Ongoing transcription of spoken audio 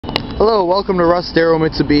Hello, welcome to Rustero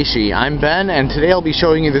Mitsubishi. I'm Ben, and today I'll be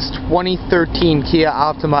showing you this 2013 Kia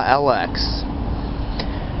Optima LX.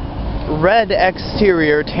 Red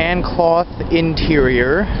exterior, tan cloth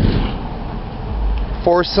interior,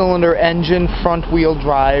 4-cylinder engine, front-wheel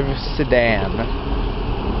drive sedan.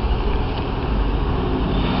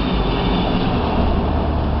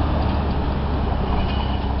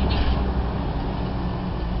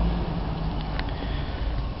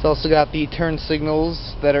 It's also got the turn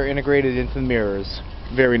signals that are integrated into the mirrors.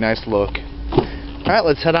 Very nice look. Alright,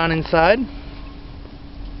 let's head on inside.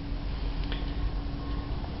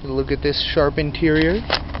 Look at this sharp interior. Let's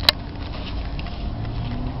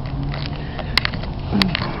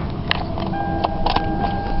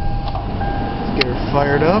get her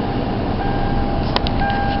fired up.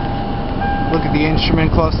 Look at the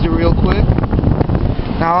instrument cluster real quick.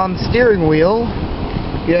 Now on the steering wheel,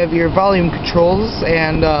 you have your volume controls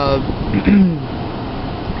and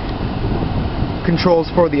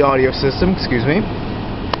controls for the audio system, excuse me.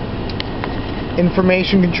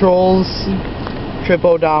 Information controls, trip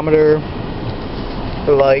odometer,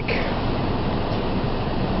 the like.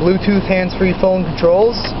 Bluetooth hands-free phone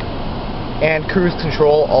controls, and cruise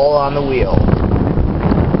control all on the wheel.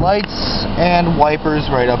 Lights and wipers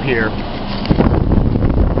right up here.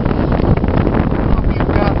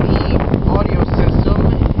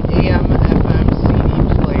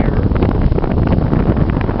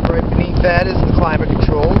 That is the climate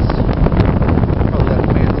controls. Probably got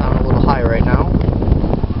the fans on a little high right now.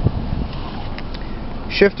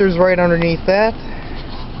 Shifters right underneath that.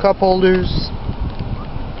 Cup holders.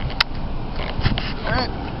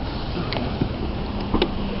 Alright.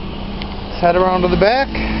 Let's head around to the back.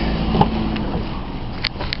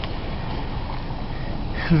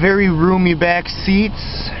 Very roomy back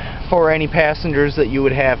seats for any passengers that you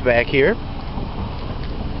would have back here.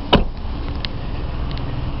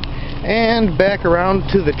 And back around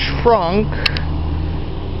to the trunk,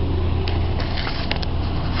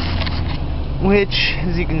 which,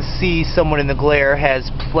 as you can see, somewhat in the glare, has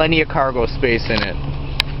plenty of cargo space in it.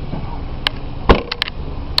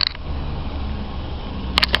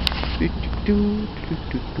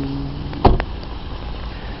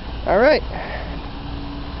 Alright.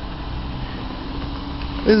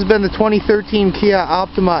 This has been the 2013 Kia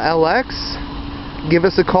Optima LX. Give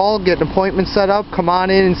us a call, get an appointment set up, come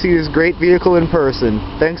on in and see this great vehicle in person.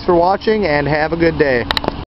 Thanks for watching and have a good day.